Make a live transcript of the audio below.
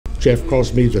Jeff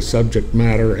calls me the subject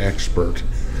matter expert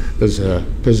as a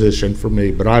position for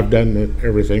me, but I've done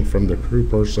everything from the crew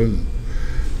person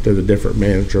to the different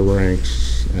manager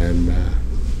ranks and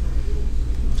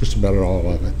just about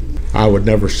all of it. I would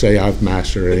never say I've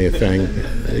mastered anything.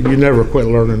 You never quit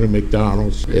learning at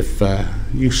McDonald's. If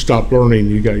you stop learning,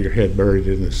 you got your head buried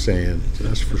in the sand,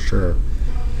 that's for sure.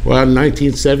 Well, in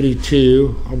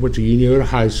 1972, I went to Union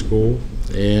High School,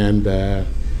 and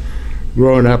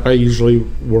growing up, I usually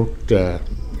worked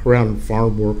around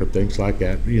farm work and things like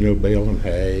that, you know, baling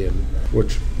hay, and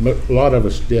which a lot of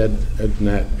us did in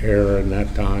that era and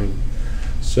that time.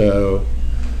 So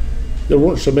there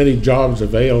weren't so many jobs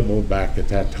available back at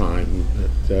that time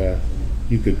that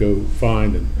you could go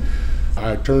find. And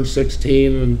I turned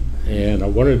 16 and I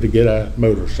wanted to get a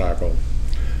motorcycle.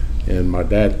 And my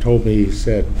dad told me, he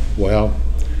said, well,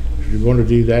 if you're going to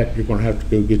do that, you're going to have to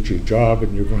go get you a job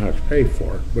and you're going to have to pay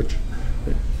for it, which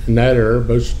in that era,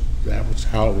 that was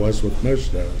how it was with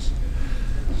most of us.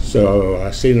 So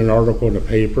I seen an article in the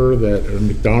paper that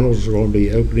McDonald's was going to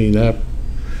be opening up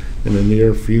in the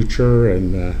near future,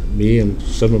 and me and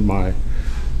some of my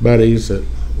buddies that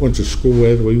went to school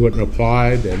with, we went and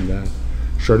applied, and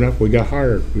sure enough, we got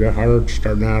hired. We got hired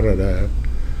starting out at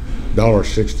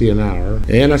 $1.60 an hour.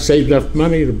 And I saved enough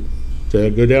money to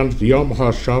go down to the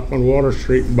Yamaha shop on Water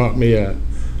Street and bought me a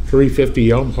 350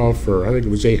 Yamaha for, I think it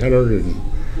was $800, and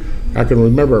I can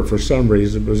remember it for some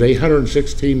reason. It was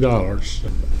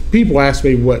 $816. People ask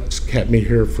me what's kept me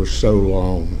here for so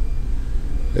long.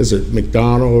 Is it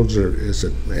McDonald's, or is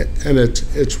it? And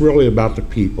it's really about the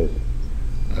people,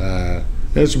 and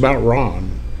it's about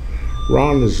Ron.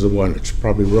 Ron is the one that's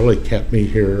probably really kept me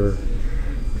here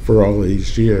for all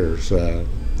these years. A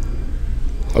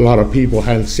lot of people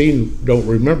don't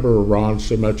remember Ron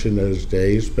so much in those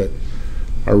days, but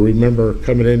I remember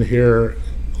coming in here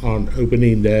on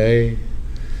opening day,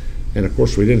 and of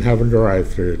course we didn't have a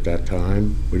drive-through at that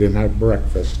time. We didn't have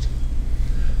breakfast,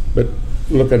 but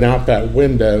looking out that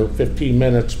window 15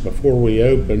 minutes before we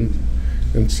opened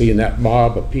and seeing that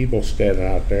mob of people standing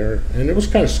out there, and it was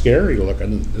kind of scary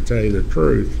looking, to tell you the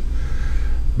truth.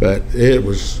 But it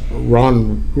was,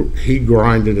 Ron, he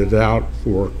grinded it out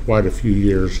for quite a few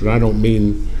years, and I don't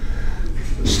mean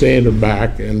standing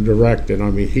back and directing.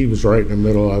 I mean, he was right in the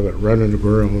middle of it, running the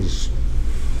grills,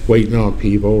 waiting on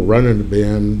people, running the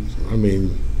bin. I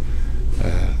mean,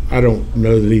 I don't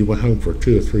know that he went home for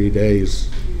 2 or 3 days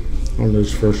on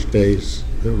those first days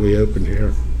that we opened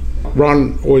here.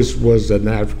 Ron always was an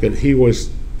advocate. He always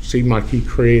seemed like he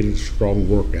created a strong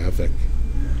work ethic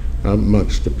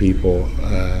amongst the people.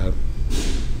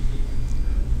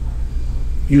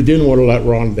 You didn't want to let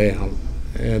Ron down,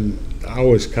 and I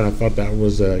always kind of thought that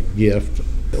was a gift.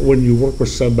 When you work with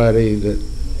somebody that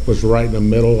was right in the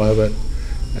middle of it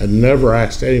and never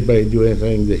asked anybody to do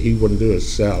anything that he wouldn't do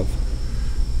himself,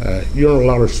 you don't have a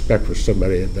lot of respect for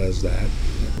somebody that does that.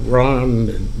 Ron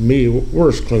and me, we're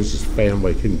as close as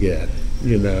family can get,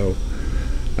 you know.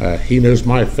 He knows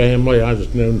my family,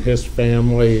 I've known his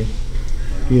family.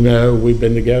 You know, we've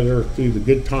been together through the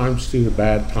good times, through the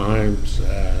bad times.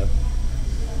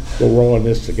 We're rolling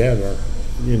this together,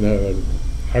 you know, and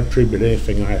I attribute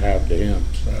anything I have to him,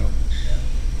 so.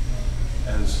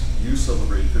 As you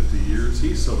celebrate 50 years,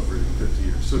 he's celebrating 50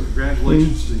 years. So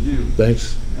congratulations to you.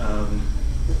 Thanks.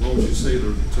 What would you say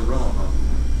to Ron on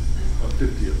a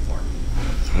 50th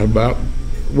party? About,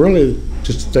 really,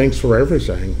 just thanks for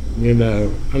everything. You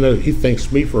know, I know he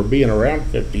thanks me for being around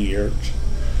 50 years,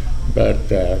 but,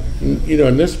 you know,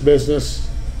 in this business,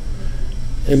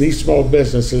 in these small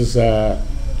businesses,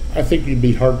 I think you'd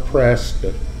be hard pressed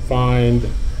to find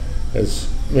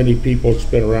as many people that's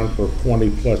been around for 20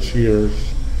 plus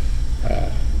years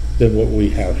than what we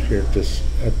have here at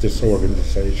this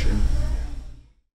organization.